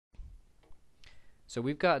So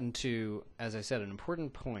we've gotten to, as I said, an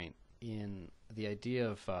important point in the idea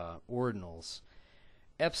of ordinals.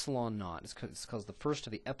 Epsilon-nought, it's called the first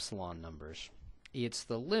of the epsilon numbers. It's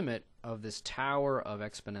the limit of this tower of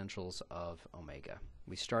exponentials of omega.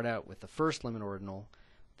 We start out with the first limit ordinal,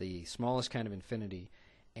 the smallest kind of infinity,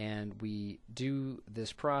 and we do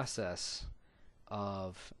this process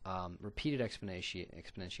of repeated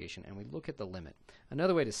exponentiation, and we look at the limit.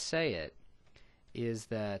 Another way to say it is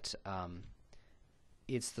that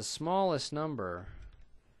it's the smallest number,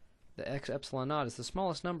 the epsilon-nought is the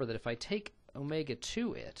smallest number that if I take omega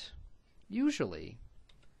to it, usually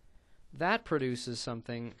that produces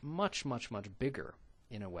something much, much, much bigger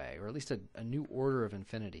in a way, or at least a new order of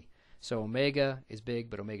infinity. So omega is big,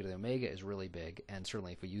 but omega to the omega is really big, and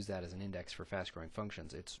certainly if we use that as an index for fast-growing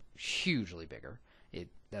functions, it's hugely bigger.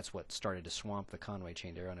 That's what started to swamp the Conway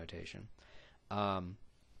chained arrow notation.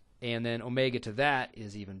 And then omega to that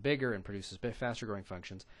is even bigger and produces faster-growing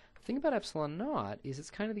functions. The thing about epsilon-nought is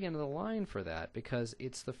it's kind of the end of the line for that, because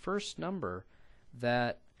it's the first number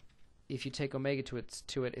that, if you take omega to it,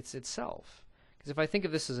 it's itself. Because if I think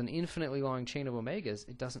of this as an infinitely long chain of omegas,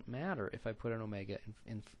 it doesn't matter if I put an omega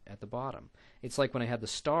at the bottom. It's like when I had the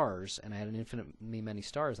stars, and I had an infinitely many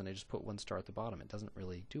stars, and I just put one star at the bottom. It doesn't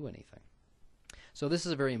really do anything. So this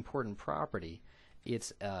is a very important property.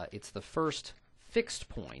 It's the first fixed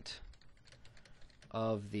point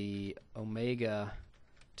of the omega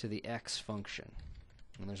to the x function.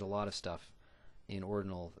 And there's a lot of stuff in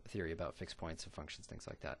ordinal theory about fixed points of functions, things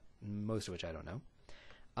like that, most of which I don't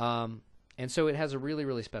know. And so it has a really,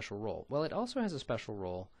 really special role. Well, it also has a special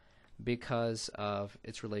role because of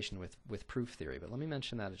its relation with proof theory, but let me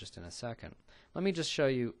mention that just in a second. Let me just show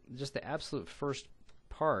you just the absolute first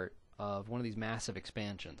part of one of these massive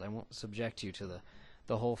expansions. I won't subject you to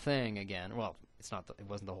the whole thing again. Well, it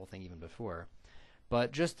wasn't the whole thing even before.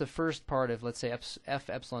 But just the first part of, let's say,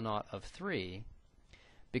 f-epsilon-nought of 3,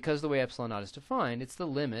 because the way epsilon-nought is defined, it's the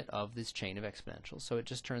limit of this chain of exponentials. So it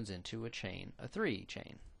just turns into a 3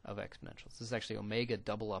 chain of exponentials. This is actually omega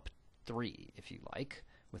double up 3, if you like,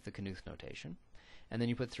 with the Knuth notation. And then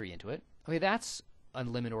you put 3 into it. Okay, that's a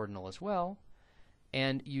limit ordinal as well.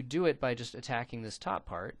 And you do it by just attacking this top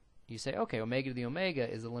part. You say, okay, omega to the omega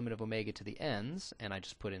is the limit of omega to the n's, and I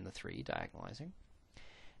just put in the 3, diagonalizing.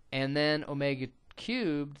 And then omega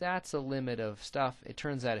cubed, that's a limit of stuff. It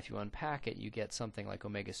turns out if you unpack it, you get something like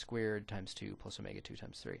omega squared times 2 plus omega 2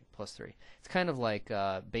 times 3 plus 3. It's kind of like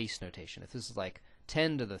base notation. If this is like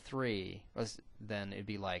 10 to the 3, then it'd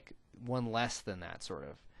be like 1 less than that, sort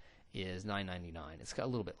of, is 999. It's got a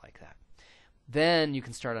little bit like that. Then you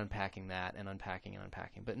can start unpacking that and unpacking and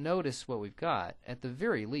unpacking. But notice what we've got. At the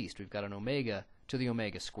very least, we've got an omega to the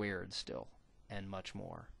omega squared still, and much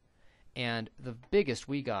more. And the biggest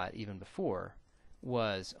we got even before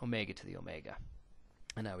was omega to the omega.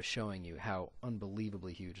 And I was showing you how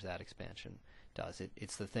unbelievably huge that expansion does.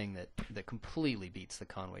 It's the thing that completely beats the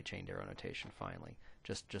Conway chained arrow notation finally,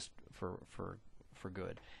 just for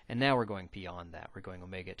good. And now we're going beyond that. We're going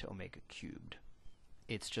omega to omega cubed.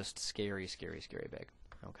 It's just scary, scary, scary big.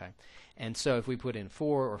 Okay, and so if we put in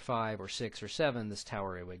 4 or 5 or 6 or 7, this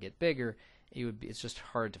tower would get bigger. It's just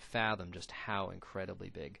hard to fathom just how incredibly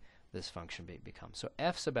big this function becomes. So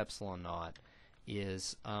f sub epsilon naught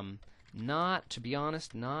is not, to be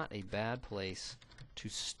honest, not a bad place to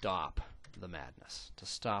stop the madness, to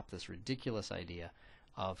stop this ridiculous idea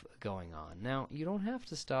of going on. Now, you don't have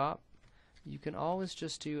to stop. You can always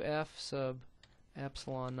just do f sub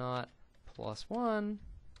epsilon naught plus 1,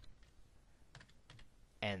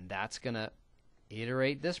 and that's going to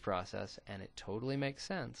iterate this process, and it totally makes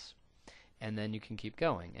sense. And then you can keep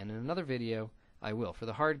going. And in another video, I will. For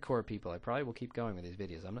the hardcore people, I probably will keep going with these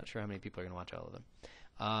videos. I'm not sure how many people are going to watch all of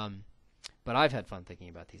them. But I've had fun thinking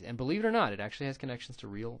about these. And believe it or not, it actually has connections to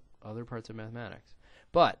real other parts of mathematics.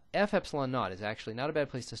 But f epsilon naught is actually not a bad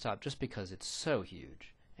place to stop just because it's so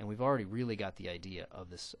huge. And we've already really got the idea of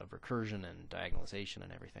this, of recursion and diagonalization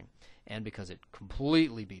and everything. And because it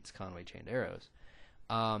completely beats Conway chained arrows,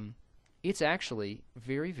 it's actually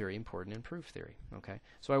very, very important in proof theory. Okay,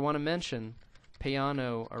 so I want to mention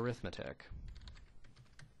Peano arithmetic.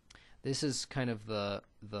 This is kind of the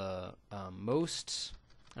most,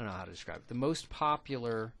 I don't know how to describe it, the most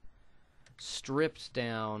popular stripped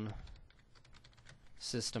down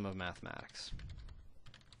system of mathematics.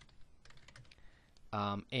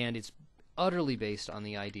 And it's utterly based on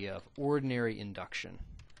the idea of ordinary induction,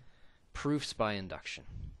 proofs by induction.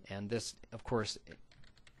 And this, of course,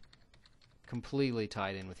 completely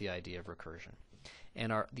tied in with the idea of recursion.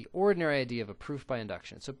 And the ordinary idea of a proof by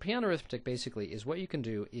induction. So Peano arithmetic basically is what you can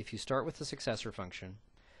do if you start with the successor function,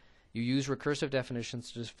 you use recursive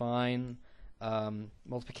definitions to define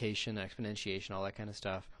multiplication, exponentiation, all that kind of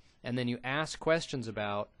stuff, and then you ask questions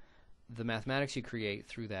about the mathematics you create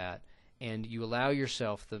through that, and you allow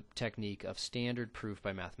yourself the technique of standard proof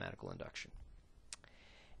by mathematical induction.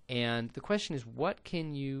 And the question is, what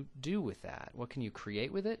can you do with that? What can you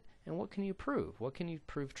create with it, and what can you prove? What can you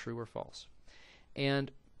prove true or false?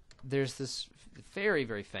 And there's this very,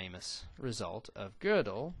 very famous result of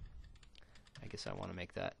Girdle. I guess I want to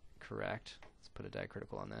make that correct. Let's put a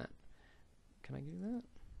diacritical on that. Can I do that?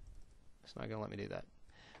 It's not going to let me do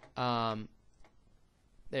that.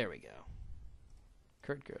 There we go.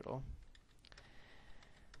 Kurt Girdle.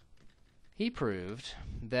 He proved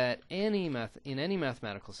that in any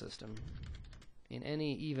mathematical system, in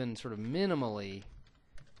any even sort of minimally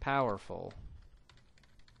powerful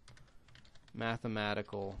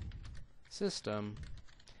mathematical system,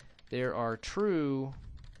 there are true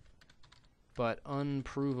but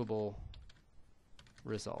unprovable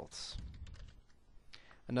results.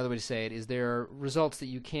 Another way to say it is there are results that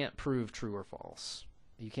you can't prove true or false.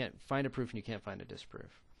 You can't find a proof and you can't find a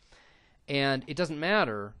disproof. And it doesn't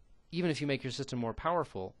matter, even if you make your system more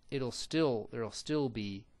powerful, there'll still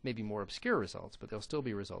be maybe more obscure results, but there'll still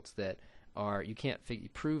be results that are you can't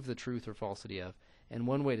prove the truth or falsity of. And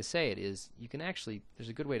one way to say it is you can actually, there's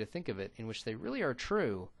a good way to think of it in which they really are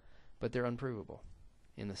true, but they're unprovable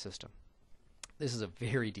in the system. This is a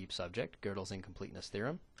very deep subject, Girdle's Incompleteness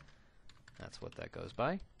theorem. That's what that goes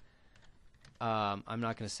by. I'm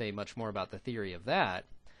not going to say much more about the theory of that,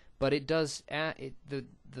 but it does. The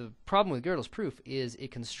problem with Girdle's proof is it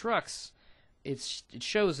constructs. It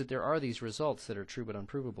shows that there are these results that are true but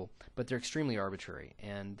unprovable, but they're extremely arbitrary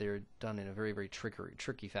and they're done in a very, very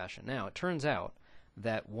tricky fashion. Now, it turns out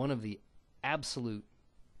that one of the absolute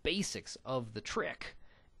basics of the trick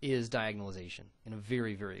is diagonalization in a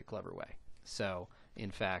very, very clever way. So, in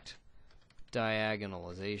fact,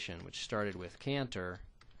 diagonalization, which started with Cantor,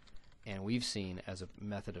 and we've seen as a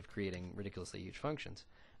method of creating ridiculously huge functions,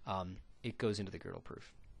 it goes into the Girdle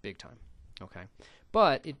proof, big time. Okay,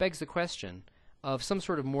 but it begs the question of some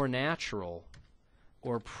sort of more natural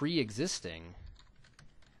or pre-existing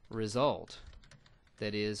result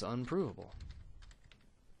that is unprovable.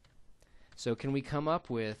 So can we come up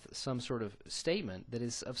with some sort of statement that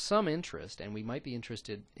is of some interest, and we might be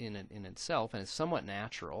interested in it in itself, and is somewhat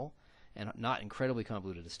natural and not incredibly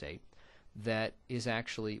convoluted a state, that is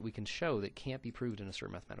actually, we can show that can't be proved in a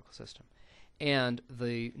certain mathematical system. And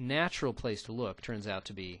the natural place to look turns out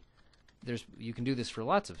to be, you can do this for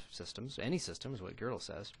lots of systems, any system is what Girdle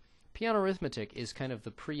says. Piano arithmetic is kind of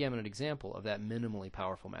the preeminent example of that minimally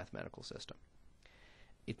powerful mathematical system.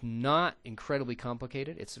 It's not incredibly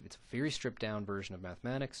complicated. It's a very stripped down version of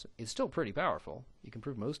mathematics. It's still pretty powerful. You can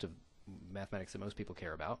prove most of mathematics that most people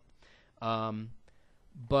care about.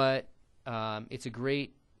 But it's a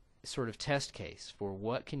great sort of test case for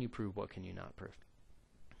what can you prove, what can you not prove.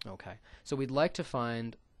 Okay, so we'd like to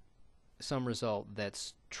find some result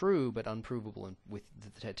that's true but unprovable with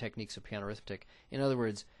the techniques of piano arithmetic. In other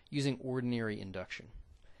words, using ordinary induction.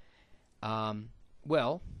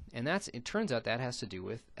 Well, and it turns out that has to do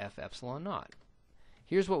with f-epsilon-nought.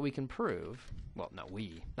 Here's what we can prove. Well, not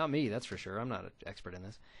me, that's for sure. I'm not an expert in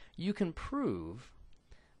this. You can prove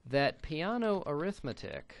that piano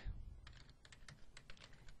arithmetic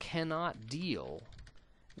cannot deal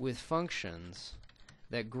with functions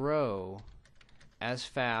that grow as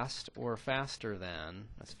fast or faster than,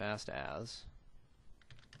 as fast as,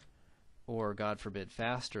 or God forbid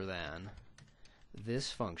faster than,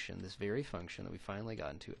 this function, this very function that we finally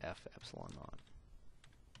got into, f-epsilon-nought.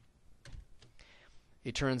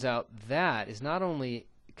 It turns out that is not only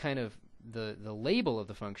kind of the label of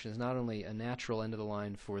the function is not only a natural end of the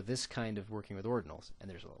line for this kind of working with ordinals, and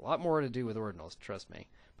there's a lot more to do with ordinals, trust me,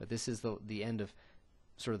 but this is the end of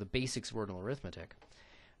sort of the basics of ordinal arithmetic.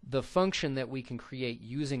 The function that we can create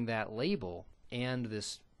using that label and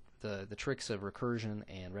the tricks of recursion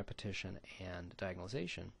and repetition and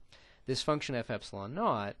diagonalization, this function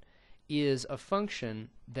f-epsilon-nought is a function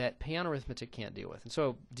that piano arithmetic can't deal with. And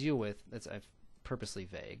so deal with, I've purposely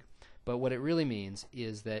vague, but what it really means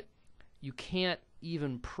is that you can't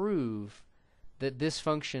even prove that this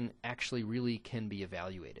function actually really can be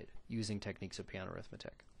evaluated using techniques of piano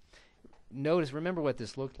arithmetic. Remember what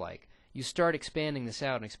this looked like. You start expanding this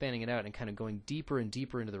out and expanding it out and kind of going deeper and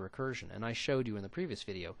deeper into the recursion. And I showed you in the previous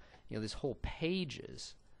video, this whole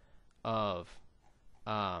pages of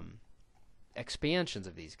expansions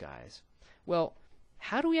of these guys. Well,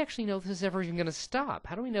 how do we actually know this is ever even going to stop?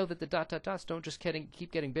 How do we know that the dots don't just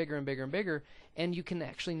keep getting bigger and bigger and bigger, and you can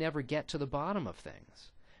actually never get to the bottom of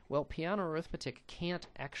things? Well, piano arithmetic can't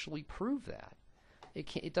actually prove that.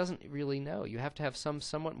 It doesn't really know. You have to have some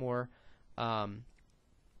somewhat more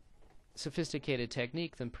sophisticated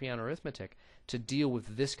technique than Peano arithmetic to deal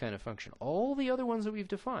with this kind of function. All the other ones that we've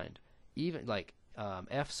defined, even like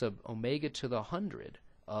f sub omega to the 100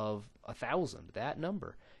 of 1,000, that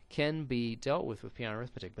number, can be dealt with Peano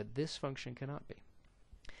arithmetic, but this function cannot be.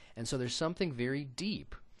 And so there's something very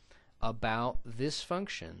deep about this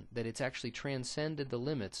function, that it's actually transcended the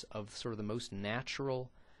limits of sort of the most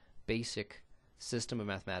natural, basic system of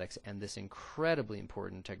mathematics and this incredibly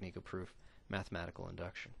important technique of proof, mathematical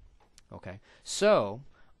induction. Okay, so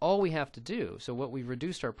all we have to do, so what we've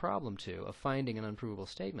reduced our problem to of finding an unprovable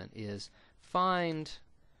statement, is find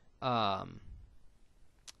a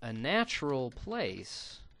natural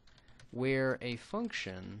place where a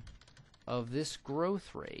function of this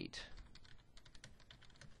growth rate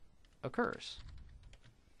occurs.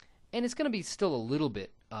 And it's going to be still a little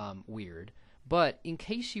bit weird, but in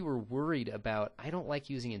case you were worried about, I don't like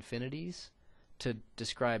using infinities to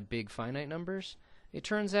describe big finite numbers, it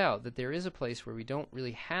turns out that there is a place where we don't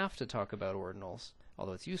really have to talk about ordinals,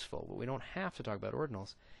 although it's useful, but we don't have to talk about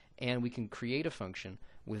ordinals, and we can create a function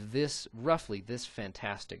with this, roughly this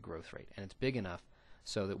fantastic growth rate, and it's big enough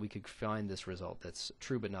so that we could find this result that's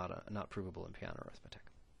true but not provable in Peano arithmetic.